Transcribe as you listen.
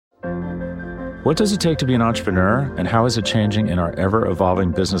What does it take to be an entrepreneur, and how is it changing in our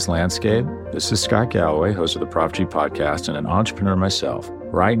ever-evolving business landscape? This is Scott Galloway, host of the Prop G podcast and an entrepreneur myself.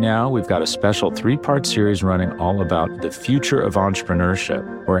 Right now, we've got a special 3-part series running all about the future of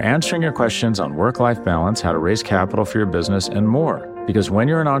entrepreneurship. We're answering your questions on work-life balance, how to raise capital for your business, and more. Because when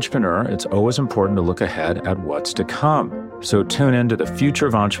you're an entrepreneur, it's always important to look ahead at what's to come. So tune in to the Future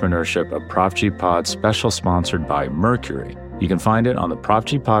of Entrepreneurship, a Prop G pod special sponsored by Mercury. You can find it on the Prop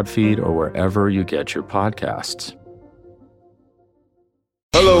G Pod feed or wherever you get your podcasts.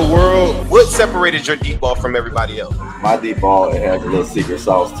 Hello, world. What separated your deep ball from everybody else? My deep ball, it has a little secret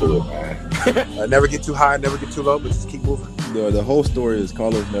sauce to it, man. Never get too high, never get too low, but just keep moving. The whole story is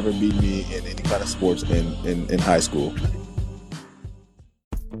Carlos never beat me in any kind of sports in high school.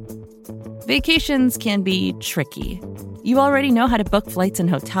 Vacations can be tricky. You already know how to book flights and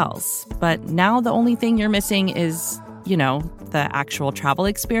hotels, but now the only thing you're missing is, the actual travel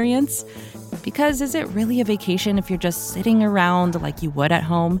experience. Because is it really a vacation if you're just sitting around like you would at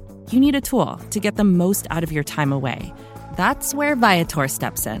home? You need a tool to get the most out of your time away. That's where Viator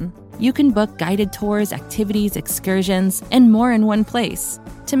steps in. You can book guided tours, activities, excursions, and more in one place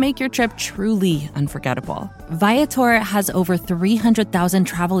to make your trip truly unforgettable. Viator has over 300,000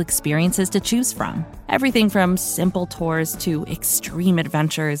 travel experiences to choose from. Everything from simple tours to extreme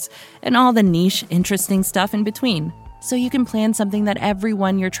adventures and all the niche, interesting stuff in between. So you can plan something that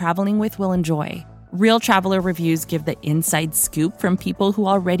everyone you're traveling with will enjoy. Real traveler reviews give the inside scoop from people who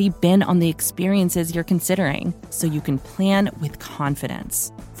already been on the experiences you're considering, so you can plan with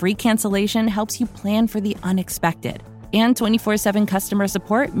confidence. Free cancellation helps you plan for the unexpected. And 24/7 customer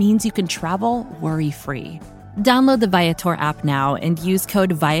support means you can travel worry-free. Download the Viator app now and use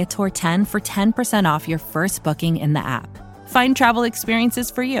code Viator10 for 10% off your first booking in the app. Find travel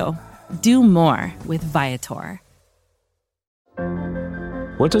experiences for you. Do more with Viator.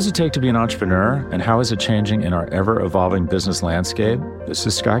 What does it take to be an entrepreneur, and how is it changing in our ever-evolving business landscape? This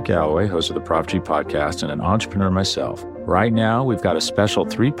is Scott Galloway, host of the Prop G podcast and an entrepreneur myself. Right now, we've got a special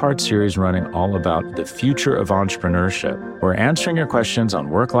 3-part series running all about the future of entrepreneurship. We're answering your questions on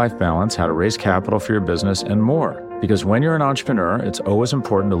work-life balance, how to raise capital for your business, and more. Because when you're an entrepreneur, it's always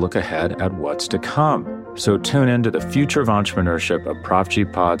important to look ahead at what's to come. So tune in to the Future of Entrepreneurship, a Prop G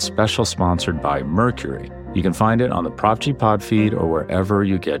pod special sponsored by Mercury. You can find it on the Prop G Pod feed or wherever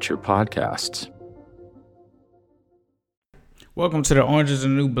you get your podcasts. Welcome to the Orange is the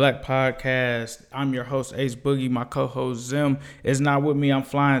New Black podcast. I'm your host, Ace Boogie. My co-host, Zim, is not with me. I'm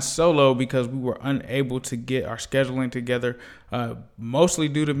flying solo because we were unable to get our scheduling together, mostly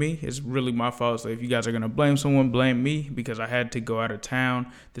due to me. It's really my fault. So if you guys are going to blame someone, blame me, because I had to go out of town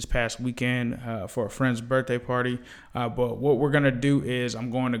this past weekend for a friend's birthday party. But what we're going to do is I'm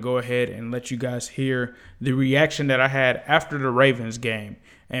going to go ahead and let you guys hear the reaction that I had after the Ravens game.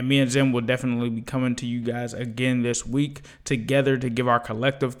 And me and Zim will definitely be coming to you guys again this week together to give our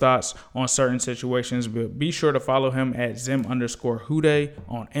collective thoughts on certain situations. But be sure to follow him at Zim_Hude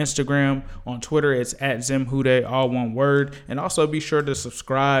on Instagram. On Twitter, it's at ZimHude, all one word. And also be sure to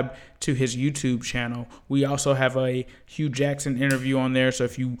subscribe to his YouTube channel. We also have a Hugh Jackson interview on there. So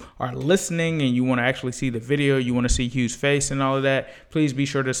if you are listening and you want to actually see the video, you want to see Hugh's face and all of that, please be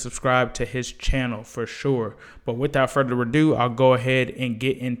sure to subscribe to his channel for sure. But without further ado, I'll go ahead and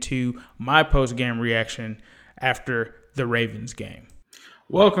get into my post-game reaction after the Ravens game.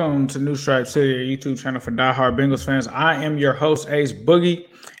 Welcome to New Stripe City, a YouTube channel for diehard Bengals fans. I am your host, Ace Boogie,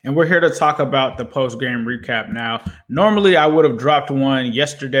 and we're here to talk about the post-game recap now. Normally, I would have dropped one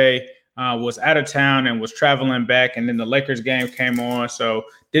yesterday, was out of town and was traveling back, and then the Lakers game came on, so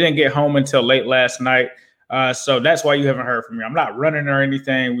didn't get home until late last night. So that's why you haven't heard from me. I'm not running or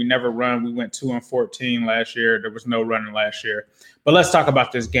anything. We never run. We went 2-14 last year. There was no running last year. But let's talk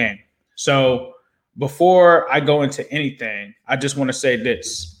about this game. So before I go into anything, I just want to say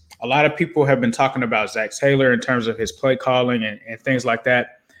this. A lot of people have been talking about Zach Taylor in terms of his play calling and things like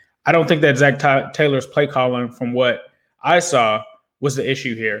that. I don't think that Zach Taylor's play calling, from what I saw, was the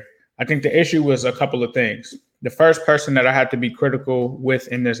issue here. I think the issue was a couple of things. The first person that I had to be critical with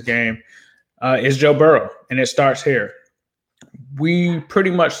in this game is Joe Burrow, and it starts here. We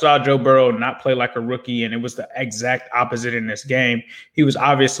pretty much saw Joe Burrow not play like a rookie, and it was the exact opposite in this game. He was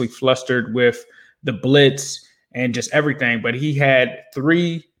obviously flustered with the blitz and just everything, but he had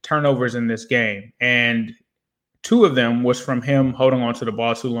 3 turnovers in this game, and 2 of them was from him holding on to the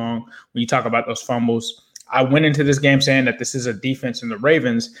ball too long. When you talk about those fumbles, I went into this game saying that this is a defense in the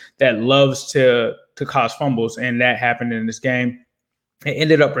Ravens that loves to cause fumbles, and that happened in this game. It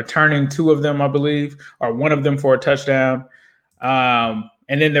ended up returning 2 of them, I believe, or 1 of them for a touchdown.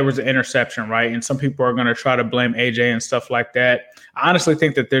 And then there was an interception, right? And some people are going to try to blame AJ and stuff like that. I honestly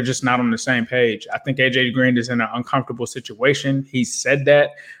think that they're just not on the same page. I think AJ Green is in an uncomfortable situation. He said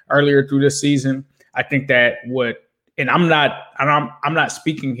that earlier through this season. I think that I'm not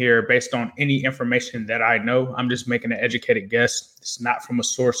speaking here based on any information that I know. I'm just making an educated guess. It's not from a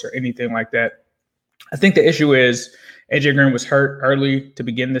source or anything like that. I think the issue is AJ Green was hurt early to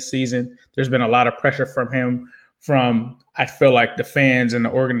begin this season. There's been a lot of pressure from him, I feel like the fans and the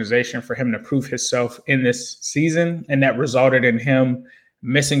organization, for him to prove himself in this season. And that resulted in him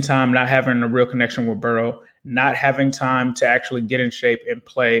missing time, not having a real connection with Burrow, not having time to actually get in shape and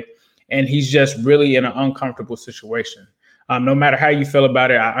play. And he's just really in an uncomfortable situation. No matter how you feel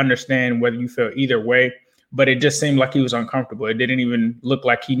about it, I understand whether you feel either way, but it just seemed like he was uncomfortable. It didn't even look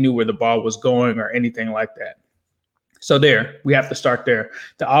like he knew where the ball was going or anything like that. So we have to start there.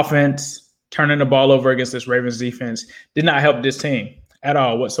 The offense turning the ball over against this Ravens defense did not help this team at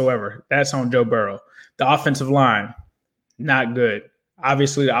all whatsoever. That's on Joe Burrow. The offensive line, not good.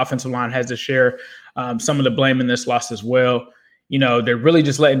 Obviously, the offensive line has to share some of the blame in this loss as well. They're really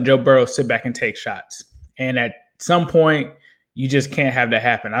just letting Joe Burrow sit back and take shots. And at some point, you just can't have that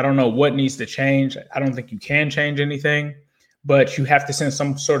happen. I don't know what needs to change. I don't think you can change anything, but you have to send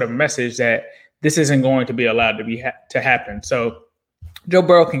some sort of message that this isn't going to be allowed to happen. So Joe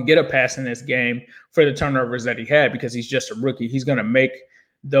Burrow can get a pass in this game for the turnovers that he had because he's just a rookie. He's going to make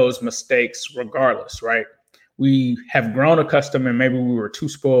those mistakes regardless, right? We have grown accustomed, and maybe we were too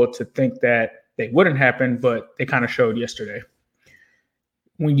spoiled to think that they wouldn't happen, but they kind of showed yesterday.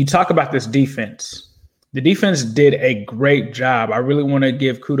 When you talk about this defense, the defense did a great job. I really want to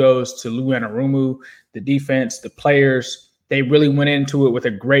give kudos to Lou Anarumo, the defense, the players. They really went into it with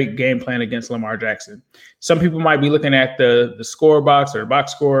a great game plan against Lamar Jackson. Some people might be looking at the score box or the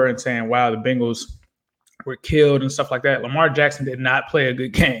box score and saying, wow, the Bengals were killed and stuff like that. Lamar Jackson did not play a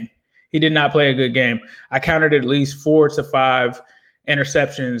good game. He did not play a good game. I counted at least 4 to 5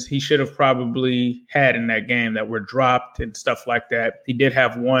 interceptions he should have probably had in that game that were dropped and stuff like that. He did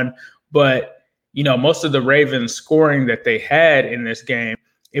have one, but most of the Ravens scoring that they had in this game,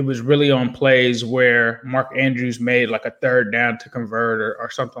 it was really on plays where Mark Andrews made like a third down to convert or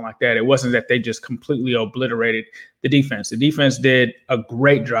something like that. It wasn't that they just completely obliterated the defense. The defense did a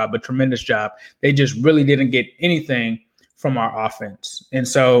great job, a tremendous job. They just really didn't get anything from our offense. And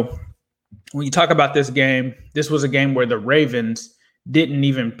so when you talk about this game, this was a game where the Ravens didn't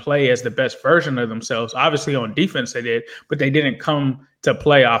even play as the best version of themselves. Obviously on defense they did, but they didn't come to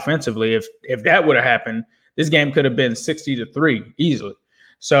play offensively. If that would have happened, this game could have been 60-3 easily.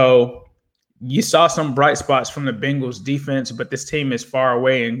 So you saw some bright spots from the Bengals defense, but this team is far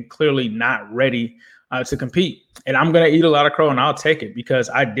away and clearly not ready to compete. And I'm going to eat a lot of crow, and I'll take it because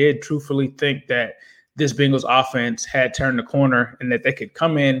I did truthfully think that this Bengals offense had turned the corner and that they could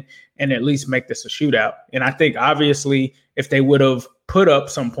come in and at least make this a shootout. And I think obviously if they would have put up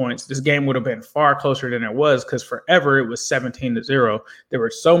some points, this game would have been far closer than it was because forever it was 17-0. There were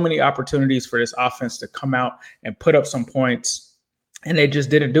so many opportunities for this offense to come out and put up some points, and they just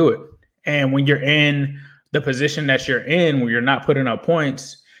didn't do it. And when you're in the position that you're in, where you're not putting up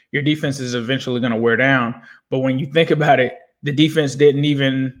points, your defense is eventually going to wear down. But when you think about it, the defense didn't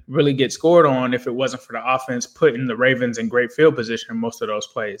even really get scored on if it wasn't for the offense putting the Ravens in great field position in most of those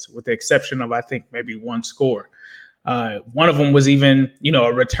plays, with the exception of, I think, maybe one score. One of them was even,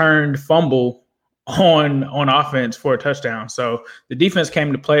 a returned fumble on offense for a touchdown. So the defense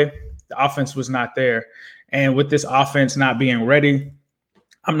came to play. The offense was not there. And with this offense not being ready,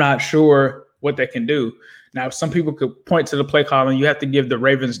 I'm not sure what they can do. Now, some people could point to the play calling. You have to give the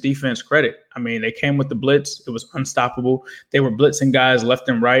Ravens defense credit. I mean, they came with the blitz. It was unstoppable. They were blitzing guys left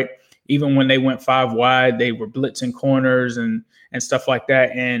and right. Even when they went 5 wide, they were blitzing corners and stuff like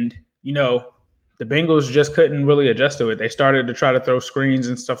that. And, the Bengals just couldn't really adjust to it. They started to try to throw screens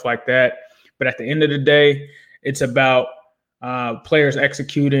and stuff like that. But at the end of the day, it's about players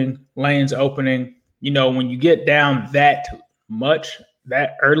executing, lanes opening. When you get down that much,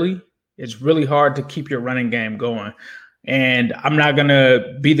 that early, it's really hard to keep your running game going. And I'm not going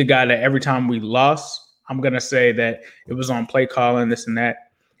to be the guy that every time we lost, I'm going to say that it was on play calling, this and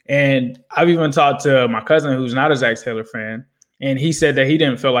that. And I've even talked to my cousin who's not a Zach Taylor fan, and he said that he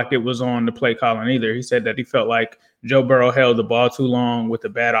didn't feel like it was on the play calling either. He said that he felt like Joe Burrow held the ball too long with a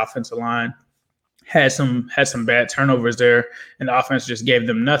bad offensive line, had some bad turnovers there, and the offense just gave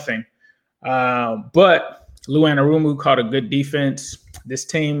them nothing. But Lou Anarumo called a good defense. This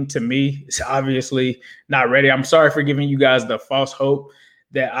team, to me, is obviously not ready. I'm sorry for giving you guys the false hope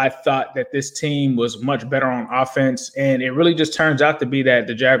that I thought that this team was much better on offense. And it really just turns out to be that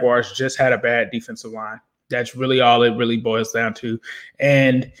the Jaguars just had a bad defensive line. That's really all it really boils down to.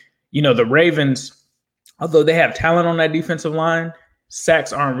 And, the Ravens, although they have talent on that defensive line,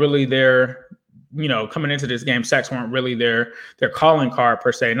 sacks aren't really their, coming into this game, sacks weren't really their calling card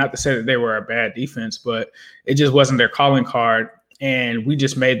per se. Not to say that they were a bad defense, but it just wasn't their calling card. And we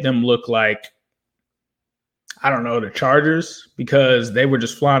just made them look like, I don't know, the Chargers, because they were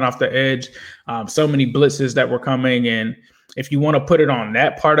just flying off the edge. So many blitzes that were coming. And if you want to put it on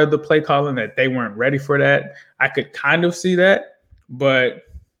that part of the play calling that they weren't ready for that, I could kind of see that. But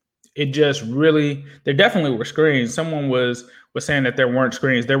it just really, there definitely were screens. Someone was saying that there weren't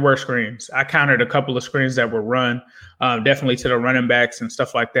screens. There were screens. I counted a couple of screens that were run, definitely to the running backs and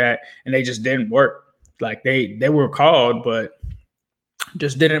stuff like that, and they just didn't work. Like they were called, but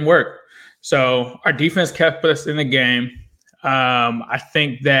just didn't work. So our defense kept us in the game. I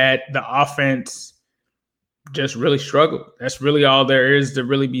think that the offense just really struggled. That's really all there is to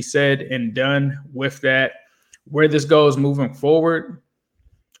really be said and done with that. Where this goes moving forward,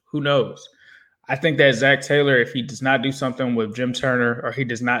 who knows? I think that Zach Taylor, if he does not do something with Jim Turner, or he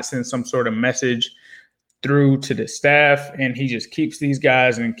does not send some sort of message through to the staff, and he just keeps these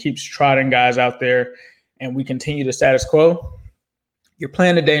guys and keeps trotting guys out there, and we continue the status quo, you're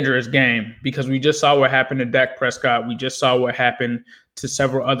playing a dangerous game, because we just saw what happened to Dak Prescott. We just saw what happened to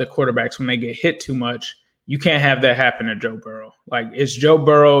several other quarterbacks when they get hit too much. You can't have that happen to Joe Burrow. Like, it's Joe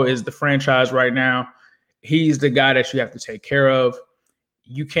Burrow is the franchise right now. He's the guy that you have to take care of.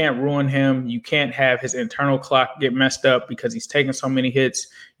 You can't ruin him. You can't have his internal clock get messed up because he's taking so many hits.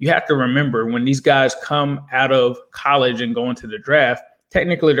 You have to remember, when these guys come out of college and go into the draft,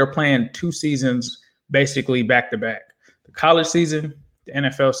 technically they're playing 2 seasons basically back to back. The college season, the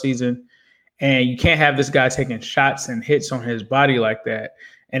NFL season, and you can't have this guy taking shots and hits on his body like that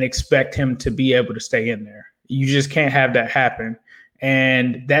and expect him to be able to stay in there. You just can't have that happen.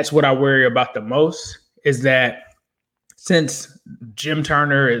 And that's what I worry about the most, is that since Jim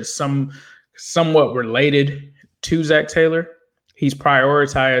Turner is somewhat related to Zach Taylor, he's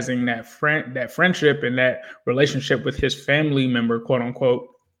prioritizing that friendship and that relationship with his family member, quote unquote,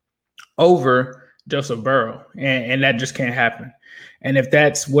 over Joseph Burrow. And that just can't happen. And if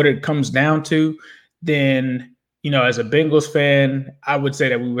that's what it comes down to, then, as a Bengals fan, I would say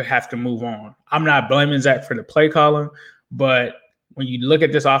that we would have to move on. I'm not blaming Zach for the play calling, but when you look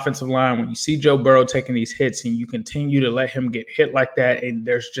at this offensive line, when you see Joe Burrow taking these hits and you continue to let him get hit like that, and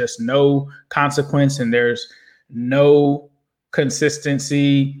there's just no consequence and there's no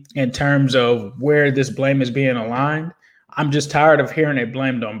consistency in terms of where this blame is being aligned, I'm just tired of hearing it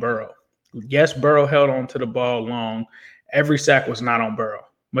blamed on Burrow. Yes, Burrow held on to the ball long. Every sack was not on Burrow.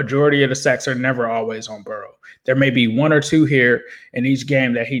 Majority of the sacks are never always on Burrow. There may be 1 or 2 here in each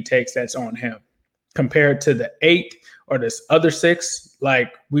game that he takes that's on him. Compared to the 8 or this other 6,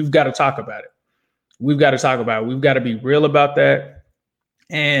 like, we've got to talk about it. We've got to be real about that.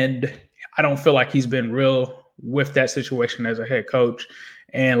 And I don't feel like he's been real with that situation as a head coach.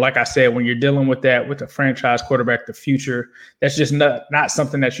 And like I said, when you're dealing with that, with a franchise quarterback, the future, that's just not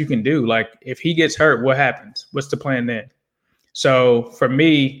something that you can do. Like, if he gets hurt, what happens? What's the plan then? So for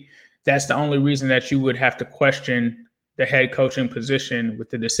me, that's the only reason that you would have to question the head coaching position with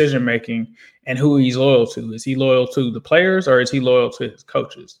the decision-making and who he's loyal to. Is he loyal to the players, or is he loyal to his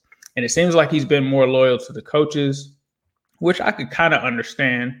coaches? And it seems like he's been more loyal to the coaches, which I could kind of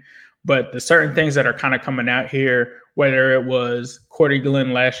understand. But the certain things that are kind of coming out here, whether it was Cordy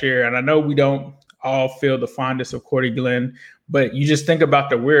Glenn last year, and I know we don't all feel the fondness of Cordy Glenn, but you just think about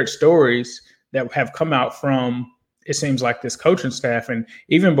the weird stories that have come out from, it seems like, this coaching staff, and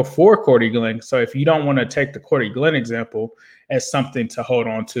even before Cordy Glenn. So if you don't want to take the Cordy Glenn example as something to hold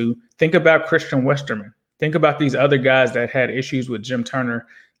on to, think about Christian Westerman. Think about these other guys that had issues with Jim Turner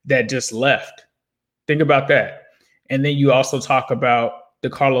that just left. Think about that. And then you also talk about the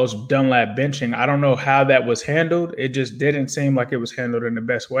Carlos Dunlap benching. I don't know how that was handled. It just didn't seem like it was handled in the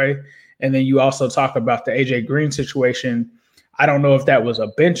best way. And then you also talk about the AJ Green situation. I don't know if that was a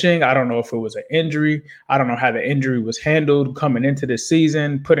benching. I don't know if it was an injury. I don't know how the injury was handled coming into this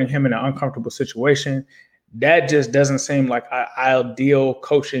season, putting him in an uncomfortable situation. That just doesn't seem like an ideal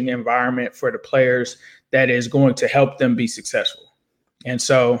coaching environment for the players that is going to help them be successful. And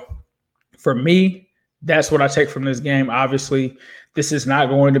so for me, that's what I take from this game. Obviously, this is not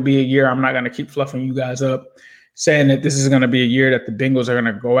going to be a year. I'm not going to keep fluffing you guys up saying that this is going to be a year that the Bengals are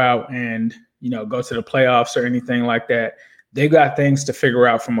going to go out and, go to the playoffs or anything like that. They got things to figure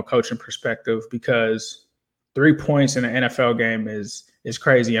out from a coaching perspective, because 3 points in an NFL game is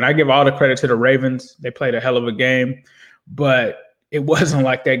crazy. And I give all the credit to the Ravens. They played a hell of a game, but it wasn't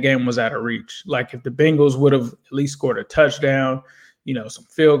like that game was out of reach. Like, if the Bengals would have at least scored a touchdown, some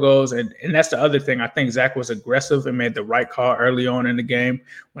field goals. And that's the other thing. I think Zach was aggressive and made the right call early on in the game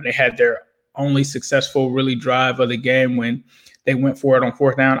when they had their only successful really drive of the game, when they went for it on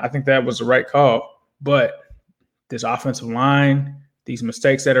fourth down. I think that was the right call. But this offensive line, these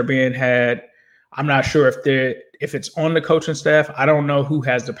mistakes that are being had, I'm not sure if it's on the coaching staff. I don't know who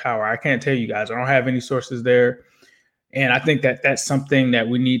has the power. I can't tell you guys. I don't have any sources there. And I think that that's something that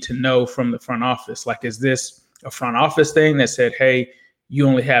we need to know from the front office. Like, is this a front office thing that said, hey, you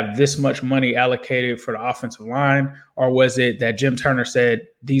only have this much money allocated for the offensive line? Or was it that Jim Turner said,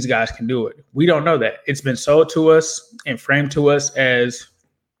 these guys can do it? We don't know that. It's been sold to us and framed to us as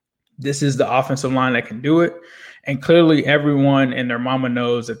this is the offensive line that can do it. And clearly everyone and their mama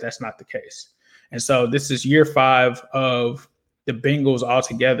knows that that's not the case. And so this is year 5 of the Bengals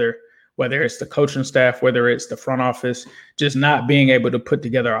altogether, whether it's the coaching staff, whether it's the front office, just not being able to put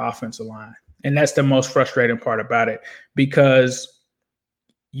together an offensive line. And that's the most frustrating part about it, because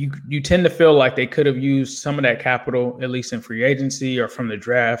you tend to feel like they could have used some of that capital, at least in free agency or from the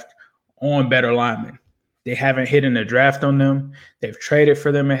draft, on better linemen. They haven't hit in the draft on them. They've traded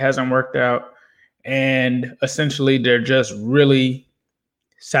for them. It hasn't worked out. And essentially, they're just really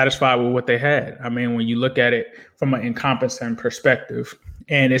satisfied with what they had. I mean, when you look at it from an incompetent perspective,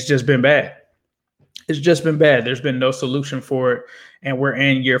 and it's just been bad. It's just been bad. There's been no solution for it. And we're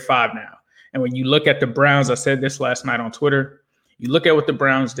in year 5 now. And when you look at the Browns, I said this last night on Twitter, you look at what the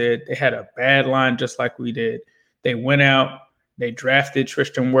Browns did. They had a bad line just like we did. They went out, they drafted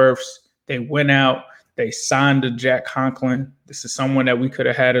Tristan Wirfs. They went out, they signed to Jack Conklin. This is someone that we could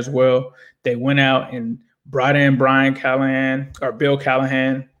have had as well. They went out and brought in Bill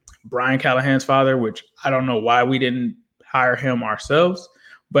Callahan, Brian Callahan's father, which I don't know why we didn't hire him ourselves.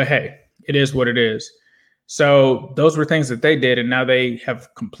 But hey, it is what it is. So those were things that they did, and now they have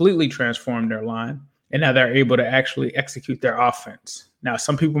completely transformed their line. And now they're able to actually execute their offense. Now,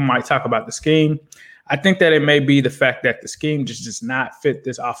 some people might talk about the scheme. I think that it may be the fact that the scheme just does not fit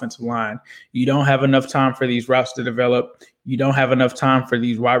this offensive line. You don't have enough time for these routes to develop. You don't have enough time for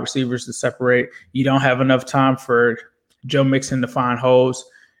these wide receivers to separate. You don't have enough time for Joe Mixon to find holes.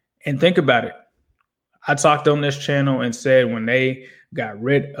 And think about it. I talked on this channel and said when they got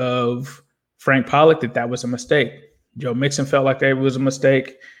rid of Frank Pollock that was a mistake. Joe Mixon felt like that was a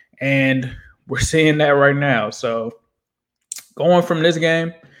mistake. And we're seeing that right now. So going from this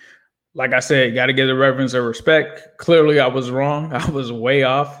game, like I said, got to give the reverence of respect. Clearly, I was wrong. I was way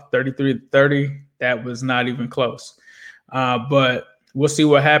off, 33-30. That was not even close. But we'll see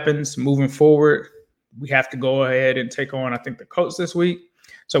what happens moving forward. We have to go ahead and take on, I think, the Colts this week.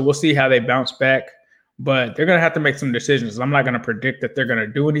 So we'll see how they bounce back. But they're going to have to make some decisions. I'm not going to predict that they're going to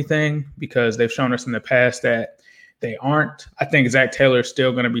do anything because they've shown us in the past that they aren't. I think Zach Taylor is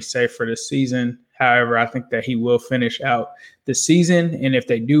still going to be safe for this season. However, I think that he will finish out the season. And if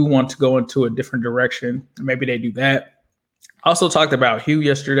they do want to go into a different direction, maybe they do that. I also talked about Hugh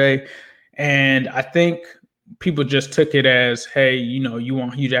yesterday, and I think people just took it as, hey, you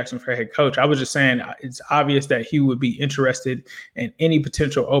want Hugh Jackson for head coach. I was just saying it's obvious that Hugh would be interested in any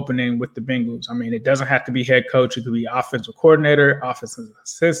potential opening with the Bengals. I mean, it doesn't have to be head coach. It could be offensive coordinator, offensive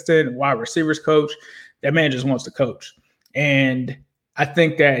assistant, wide receivers coach. That man just wants to coach. And I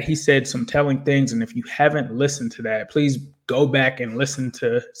think that he said some telling things. And if you haven't listened to that, please go back and listen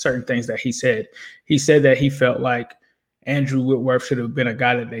to certain things that he said. He said that he felt like Andrew Whitworth should have been a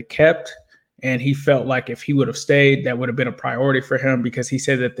guy that they kept. And he felt like if he would have stayed, that would have been a priority for him, because he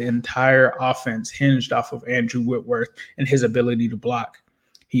said that the entire offense hinged off of Andrew Whitworth and his ability to block.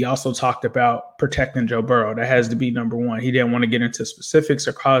 He also talked about protecting Joe Burrow. That has to be number one. He didn't want to get into specifics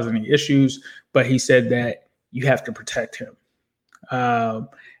or cause any issues, but he said that you have to protect him. And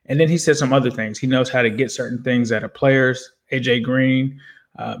then he said some other things. He knows how to get certain things out of players, AJ Green,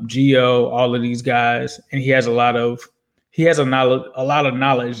 Gio, all of these guys. And he has a lot of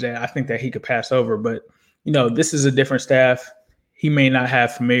knowledge that I think that he could pass over. But, this is a different staff. He may not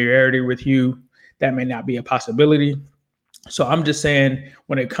have familiarity with you. That may not be a possibility. So I'm just saying,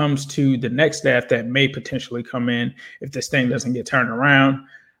 when it comes to the next staff that may potentially come in, if this thing doesn't get turned around,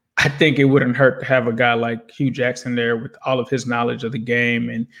 I think it wouldn't hurt to have a guy like Hugh Jackson there with all of his knowledge of the game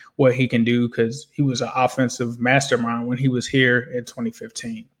and what he can do, because he was an offensive mastermind when he was here in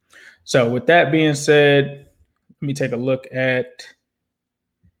 2015. So with that being said, let me take a look at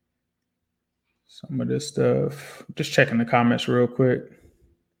some of this stuff. Just checking the comments real quick.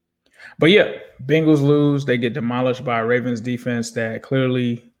 But yeah, Bengals lose. They get demolished by a Ravens defense that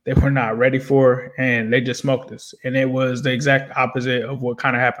clearly they were not ready for, and they just smoked us. And it was the exact opposite of what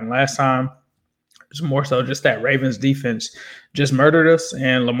kind of happened last time. It's more so just that Ravens defense just murdered us,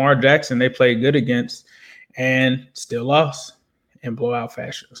 and Lamar Jackson they played good against and still lost in blowout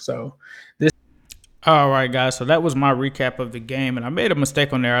fashion. So All right, guys. So that was my recap of the game, and I made a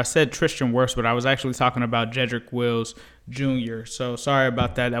mistake on there. I said Tristan Wirfs, but I was actually talking about Jedrick Wills Jr. So sorry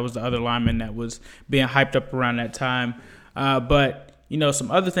about that. That was the other lineman that was being hyped up around that time. But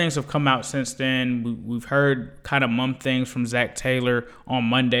some other things have come out since then. We've heard kind of mum things from Zach Taylor on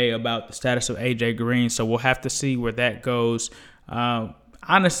Monday about the status of AJ Green. So we'll have to see where that goes.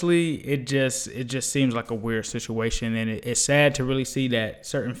 Honestly, it just seems like a weird situation, and it's sad to really see that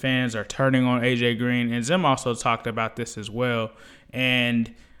certain fans are turning on AJ Green. And Zim also talked about this as well.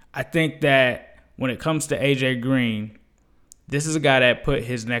 And I think that when it comes to AJ Green, this is a guy that put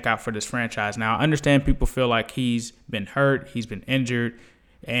his neck out for this franchise. Now, I understand people feel like he's been hurt, he's been injured,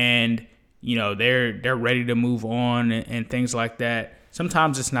 and they're ready to move on and things like that.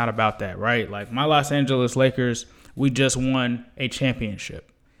 Sometimes it's not about that, right? Like my Los Angeles Lakers, we just won a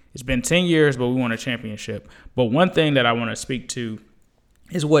championship. It's been 10 years, but we won a championship. But one thing that I want to speak to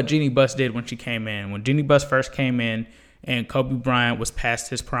is what Jeannie Buss did when she came in. When Jeannie Buss first came in and Kobe Bryant was past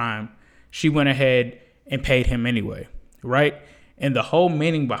his prime, she went ahead and paid him anyway, right? And the whole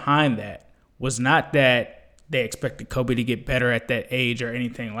meaning behind that was not that they expected Kobe to get better at that age or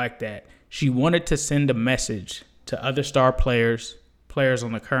anything like that. She wanted to send a message to other star players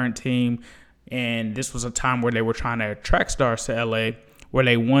on the current team. And this was a time where they were trying to attract stars to LA, where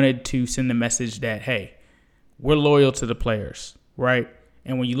they wanted to send the message that, hey, we're loyal to the players, right?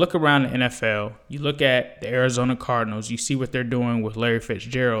 And when you look around the NFL, you look at the Arizona Cardinals, you see what they're doing with Larry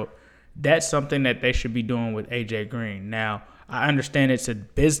Fitzgerald. That's something that they should be doing with AJ Green. Now, I understand it's a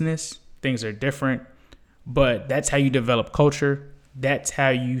business. Things are different. But that's how you develop culture. That's how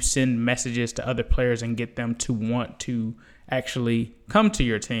you send messages to other players and get them to want to actually come to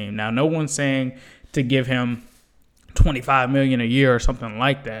your team. Now, no one's saying to give him $25 million a year or something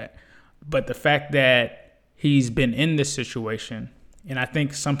like that. But the fact that he's been in this situation, and I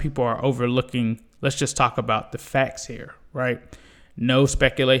think some people are overlooking, let's just talk about the facts here, right? No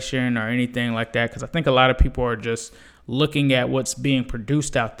speculation or anything like that, because I think a lot of people are just looking at what's being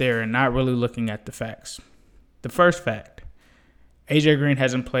produced out there and not really looking at the facts. The first fact, AJ Green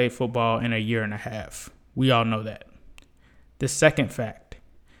hasn't played football in a year and a half. We all know that. The second fact,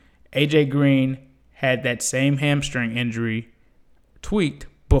 AJ Green had that same hamstring injury tweaked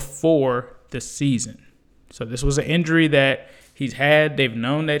before the season. So this was an injury that he's had. They've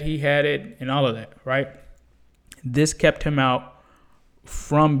known that he had it and all of that, right? This kept him out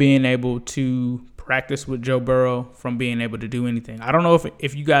from being able to practice with Joe Burrow, from being able to do anything. I don't know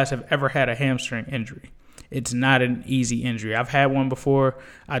if you guys have ever had a hamstring injury. It's not an easy injury. I've had one before.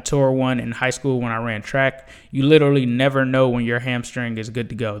 I tore one in high school when I ran track. You literally never know when your hamstring is good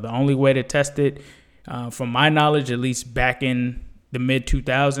to go. The only way to test it, from my knowledge, at least back in the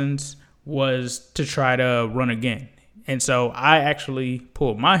mid-2000s, was to try to run again. And so I actually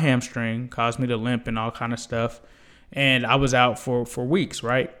pulled my hamstring, caused me to limp and all kind of stuff. And I was out for weeks,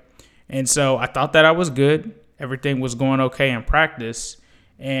 right? And so I thought that I was good. Everything was going okay in practice.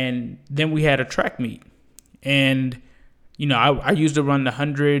 And then we had a track meet. And, I used to run the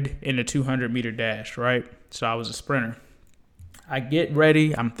 100 and the 200 meter dash, right? So I was a sprinter. I get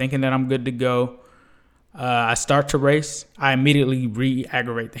ready. I'm thinking that I'm good to go. I start to race. I immediately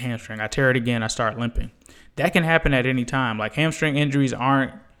re-aggravate the hamstring. I tear it again. I start limping. That can happen at any time. Like, hamstring injuries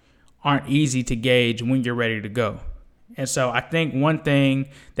aren't easy to gauge when you're ready to go. And so I think one thing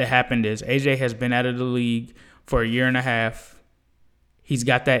that happened is AJ has been out of the league for a year and a half. He's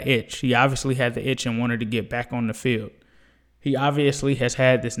got that itch. He obviously had the itch and wanted to get back on the field. He obviously has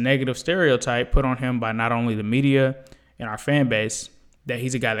had this negative stereotype put on him by not only the media and our fan base that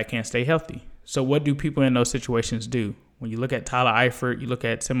he's a guy that can't stay healthy. So what do people in those situations do? When you look at Tyler Eifert, you look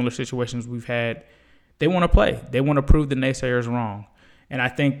at similar situations we've had, they want to play. They want to prove the naysayers wrong. And I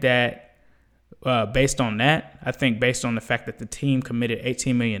think that based on that, based on the fact that the team committed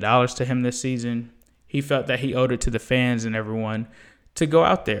 $18 million to him this season, he felt that he owed it to the fans and everyone to go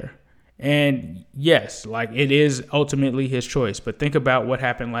out there. And yes, it is ultimately his choice. But think about what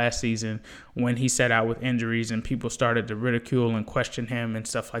happened last season when he set out with injuries and people started to ridicule and question him and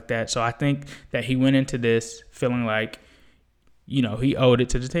stuff like that. So I think that he went into this feeling like, he owed it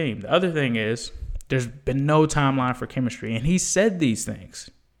to the team. The other thing is there's been no timeline for chemistry. And he said these things.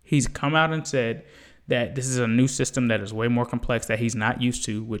 He's come out and said that this is a new system that is way more complex that he's not used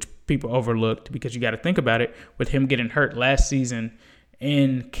to, which people overlooked because you got to think about it. With him getting hurt last season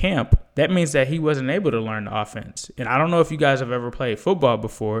in camp, that means that he wasn't able to learn the offense. And I don't know if you guys have ever played football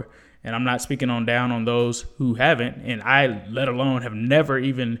before, and I'm not speaking down on those who haven't, and I, let alone, have never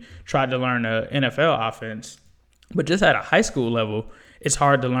even tried to learn the NFL offense. But just at a high school level, it's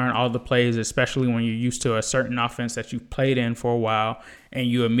hard to learn all the plays, especially when you're used to a certain offense that you've played in for a while and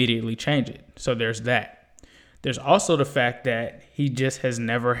you immediately change it. So there's that. There's also the fact that he just has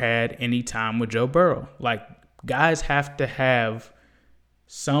never had any time with Joe Burrow. Like, guys have to have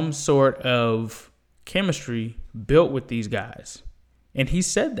some sort of chemistry built with these guys. And he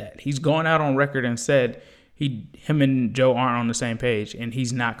said that. He's gone out on record and said him and Joe aren't on the same page and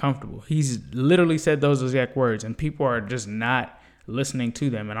he's not comfortable. He's literally said those exact words, and people are just not listening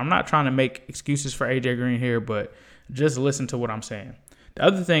to them. And I'm not trying to make excuses for AJ Green here, but just listen to what I'm saying. The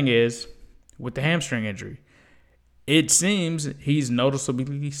other thing is, with the hamstring injury, it seems he's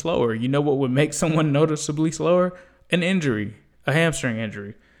noticeably slower. You know what would make someone noticeably slower? An injury, a hamstring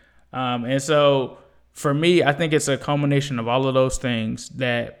injury. And so for me, I think it's a culmination of all of those things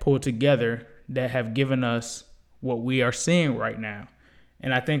that pull together that have given us what we are seeing right now.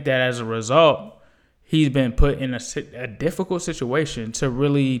 And I think that as a result, he's been put in a difficult situation to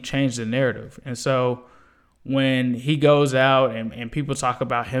really change the narrative. And so when he goes out and people talk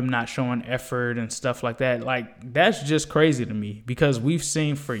about him not showing effort and stuff like that, like, that's just crazy to me, because we've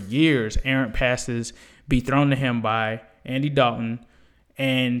seen for years errant passes be thrown to him by Andy Dalton,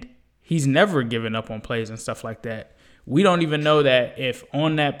 and he's never given up on plays and stuff like that. We don't even know that if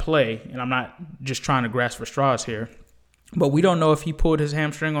on that play, and I'm not just trying to grasp for straws here, but we don't know if he pulled his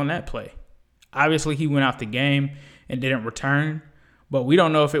hamstring on that play. Obviously, he went out the game and didn't return, but we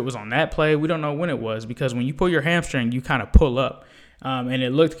don't know if it was on that play. We don't know when it was, because when you pull your hamstring, you kind of pull up. And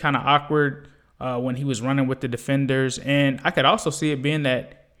it looked kind of awkward when he was running with the defenders. And I could also see it being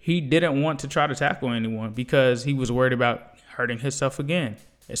that he didn't want to try to tackle anyone because he was worried about hurting himself again,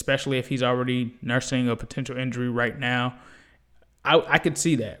 especially if he's already nursing a potential injury right now. I could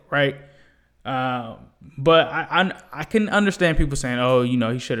see that, right? But I can understand people saying, oh, you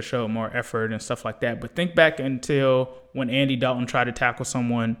know, he should have showed more effort and stuff like that. But think back until when Andy Dalton tried to tackle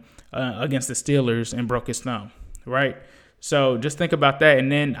someone against the Steelers and broke his thumb, right? So just think about that.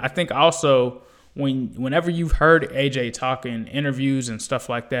 And then I think also whenever you've heard AJ talk in interviews and stuff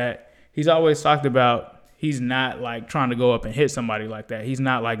like that, he's always talked about he's not like trying to go up and hit somebody like that. He's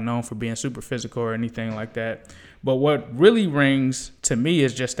not like known for being super physical or anything like that. But what really rings to me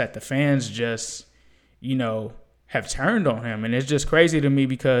is just that the fans just, you know, have turned on him. And it's just crazy to me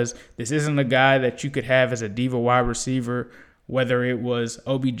because this isn't a guy that you could have as a diva wide receiver, whether it was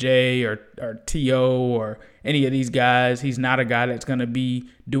OBJ or T.O. or any of these guys. He's not a guy that's going to be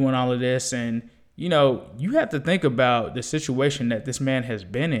doing all of this. And, you know, you have to think about the situation that this man has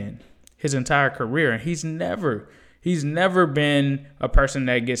been in his entire career. And he's never been a person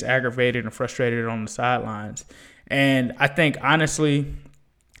that gets aggravated and frustrated on the sidelines. And I think, honestly,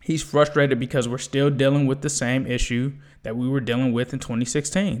 he's frustrated because we're still dealing with the same issue that we were dealing with in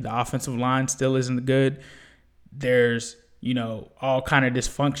 2016. The offensive line still isn't good. There's, you know, all kind of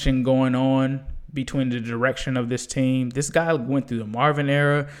dysfunction going on between the direction of this team. This guy went through the Marvin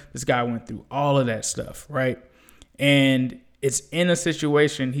era. This guy went through all of that stuff, right? And he's in a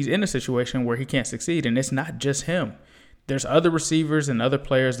situation where he can't succeed, and it's not just him. There's other receivers and other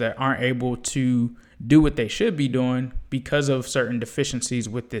players that aren't able to do what they should be doing because of certain deficiencies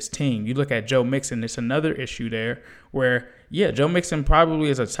with this team. You look at Joe Mixon, it's another issue there where, yeah, Joe Mixon probably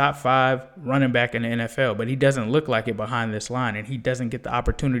is a top 5 running back in the NFL, but he doesn't look like it behind this line, and he doesn't get the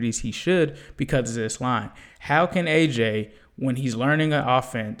opportunities he should because of this line. How can AJ, when he's learning an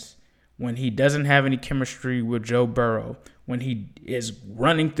offense, when he doesn't have any chemistry with Joe Burrow, when he is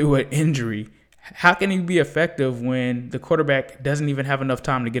running through an injury, how can he be effective when the quarterback doesn't even have enough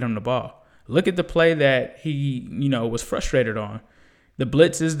time to get him the ball? Look at the play that he, you know, was frustrated on. The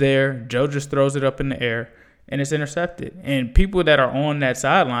blitz is there. Joe just throws it up in the air, and it's intercepted. And people that are on that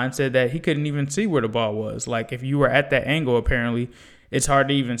sideline said that he couldn't even see where the ball was. Like, if you were at that angle, apparently, it's hard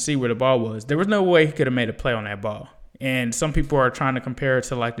to even see where the ball was. There was no way he could have made a play on that ball. And some people are trying to compare it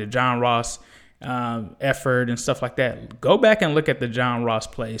to, like, the John Ross effort and stuff like that. Go back and look at the John Ross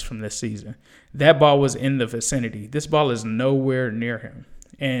plays from this season. That ball was in the vicinity. This ball is nowhere near him.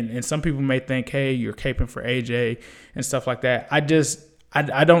 And some people may think, hey, you're caping for AJ and stuff like that. I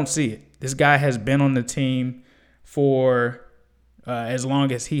don't see it. This guy has been on the team for as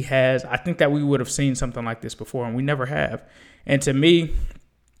long as he has. I think that we would have seen something like this before, and we never have. And to me,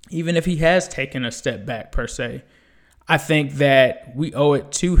 even if he has taken a step back per se, I think that we owe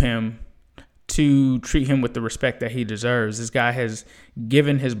it to him to treat him with the respect that he deserves. This guy has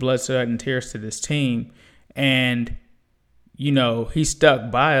given his blood, sweat, and tears to this team, and you know, he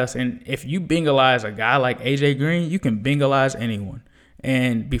stuck by us. And if you Bengalize a guy like AJ Green, you can Bengalize anyone.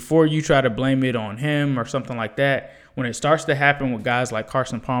 And before you try to blame it on him or something like that, when it starts to happen with guys like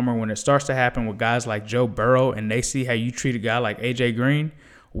Carson Palmer, when it starts to happen with guys like Joe Burrow, and they see how you treat a guy like A.J. Green,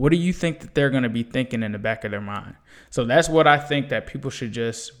 what do you think that they're going to be thinking in the back of their mind? So that's what I think that people should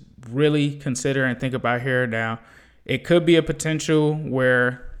just really consider and think about here. Now, it could be a potential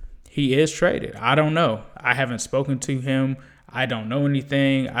where he is traded. I don't know. I haven't spoken to him. I don't know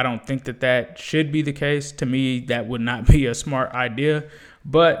anything. I don't think that that should be the case. To me, that would not be a smart idea.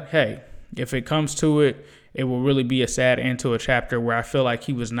 But, hey, if it comes to it, it will really be a sad end to a chapter where I feel like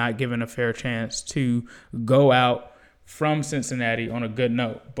he was not given a fair chance to go out from Cincinnati on a good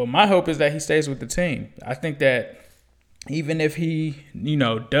note. But my hope is that he stays with the team. I think that even if he,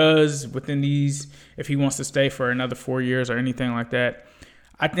 does within these, if he wants to stay for another 4 years or anything like that,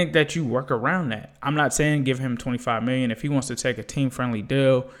 I think that you work around that. I'm not saying give him $25 million. If he wants to take a team-friendly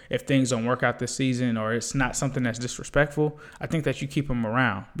deal, if things don't work out this season or it's not something that's disrespectful, I think that you keep him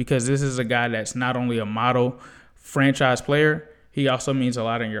around because this is a guy that's not only a model franchise player, he also means a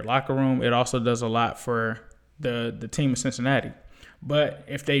lot in your locker room. It also does a lot for the team of Cincinnati. But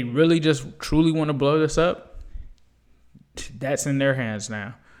if they really just truly want to blow this up, that's in their hands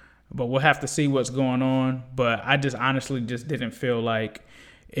now. But we'll have to see what's going on. But I just honestly just didn't feel like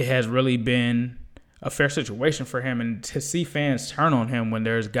it has really been a fair situation for him. And to see fans turn on him when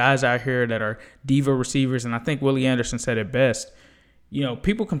there's guys out here that are diva receivers, and I think Willie Anderson said it best,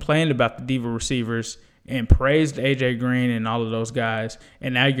 people complained about the diva receivers and praised A.J. Green and all of those guys,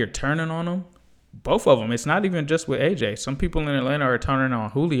 and now you're turning on them. Both of them. It's not even just with A.J. Some people in Atlanta are turning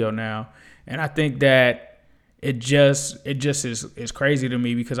on Julio now, and I think that it just is crazy to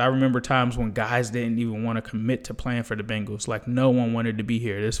me because I remember times when guys didn't even want to commit to playing for the Bengals. Like, no one wanted to be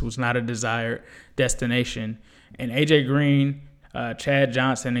here. This was not a desired destination. And A.J. Green, Chad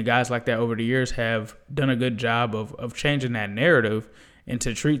Johnson, and guys like that over the years have done a good job of changing that narrative. And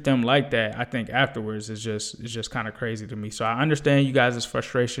to treat them like that, I think afterwards is just kind of crazy to me. So I understand you guys'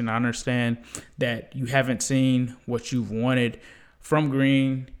 frustration. I understand that you haven't seen what you've wanted from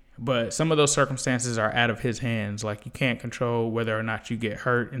Green. But some of those circumstances are out of his hands. Like, you can't control whether or not you get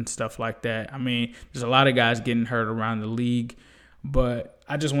hurt and stuff like that. I mean, there's a lot of guys getting hurt around the league. But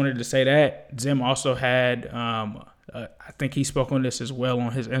I just wanted to say that. Zim also had, I think he spoke on this as well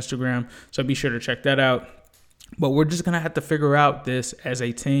on his Instagram. So be sure to check that out. But we're just going to have to figure out this as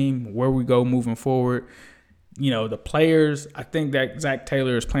a team, where we go moving forward. The players, I think that Zach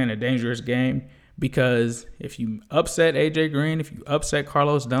Taylor is playing a dangerous game. Because if you upset A.J. Green, if you upset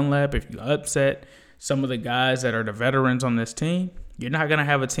Carlos Dunlap, if you upset some of the guys that are the veterans on this team, you're not going to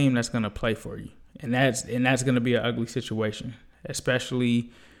have a team that's going to play for you. And that's going to be an ugly situation,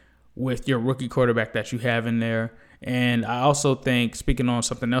 especially with your rookie quarterback that you have in there. And I also think, speaking on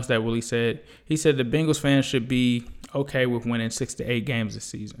something else that Willie said, he said the Bengals fans should be okay with winning 6 to 8 games this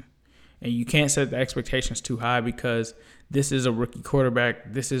season. And you can't set the expectations too high because this is a rookie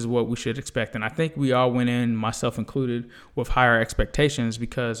quarterback. This is what we should expect. And I think we all went in, myself included, with higher expectations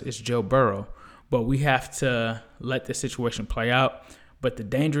because it's Joe Burrow. But we have to let the situation play out. But the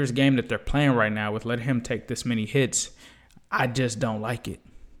dangerous game that they're playing right now with letting him take this many hits, I just don't like it.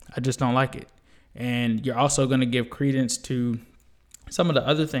 And you're also going to give credence to some of the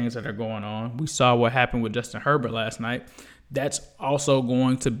other things that are going on. We saw what happened with Justin Herbert last night. That's also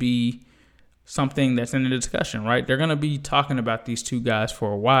going to be something that's in the discussion, right? They're going to be talking about these two guys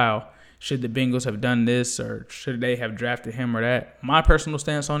for a while. Should the Bengals have done this or should they have drafted him or that? My personal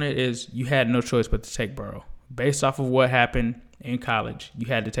stance on it is you had no choice but to take Burrow. Based off of what happened in college, you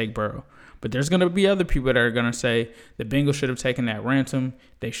had to take Burrow. But there's going to be other people that are going to say the Bengals should have taken that ransom.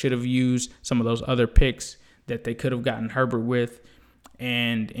 They should have used some of those other picks that they could have gotten Herbert with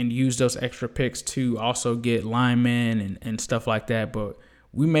and use those extra picks to also get linemen and stuff like that. But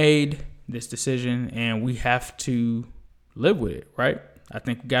we made this decision and we have to live with it, right? I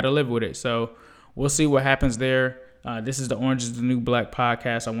think we got to live with it. So we'll see what happens there. This is the Orange is the New Black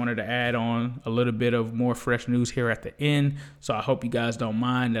podcast. I wanted to add on a little bit of more fresh news here at the end. So I hope you guys don't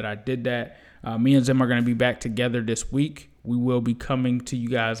mind that I did that. Me and Zim are going to be back together this week. We will be coming to you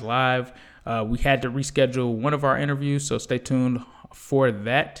guys live. We had to reschedule one of our interviews, so stay tuned for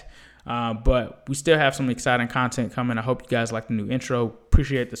that. But we still have some exciting content coming. I hope you guys like the new intro.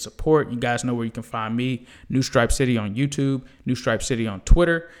 Appreciate the support. You guys know where you can find me, New Stripe City on YouTube, New Stripe City on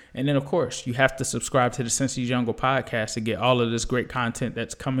Twitter. And then, of course, you have to subscribe to the Cincy Jungle podcast to get all of this great content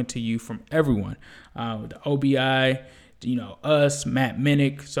that's coming to you from everyone. The OBI, us, Matt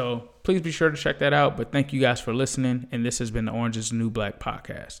Minnick. So please be sure to check that out. But thank you guys for listening. And this has been the Orange is the New Black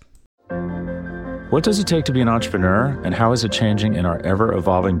podcast. What does it take to be an entrepreneur, and how is it changing in our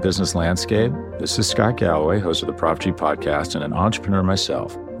ever-evolving business landscape? This is Scott Galloway, host of the Prop G podcast and an entrepreneur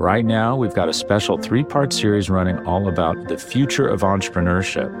myself. Right now, we've got a special 3-part series running all about the future of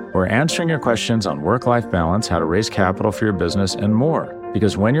entrepreneurship. We're answering your questions on work-life balance, how to raise capital for your business, and more.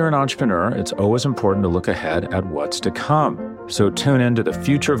 Because when you're an entrepreneur, it's always important to look ahead at what's to come. So tune in to the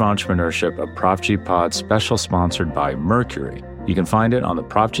Future of Entrepreneurship, a Prop G Pod special sponsored by Mercury. You can find it on the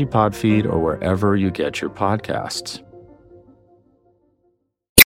Prop G Pod feed or wherever you get your podcasts.